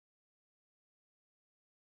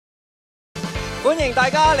歡迎大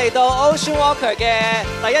家嚟到 Ocean Walker 嘅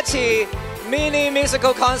第一次 Mini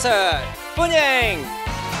Musical Concert， 歡迎。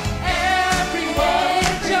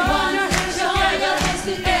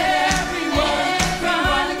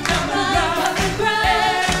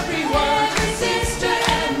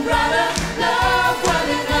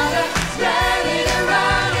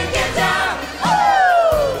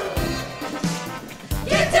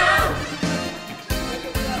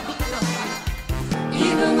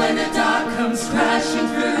When the dark comes crashing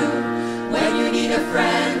through, when you need a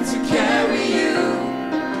friend to carry you,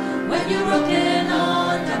 when you're broken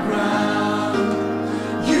on the ground,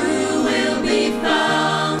 you will be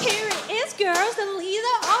found. Here it is, girls, the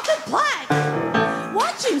leader of the pack.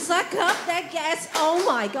 Watch him suck up that gas, oh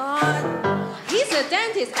my god. He's a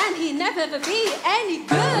dentist and he never will be any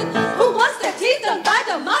good. Who wants their teeth done by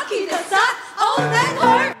the monkey that suck? Oh, that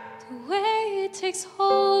hurt. The way it takes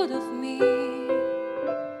hold of me,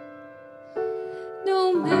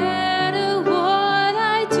 no matter what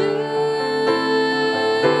I do,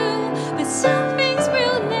 but some things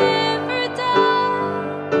will never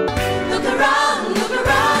die. Look around,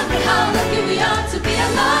 and how lucky we are to be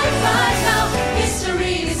alive right now.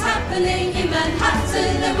 History is happening in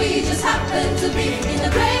Manhattan, and we just happen to be in the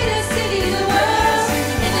place.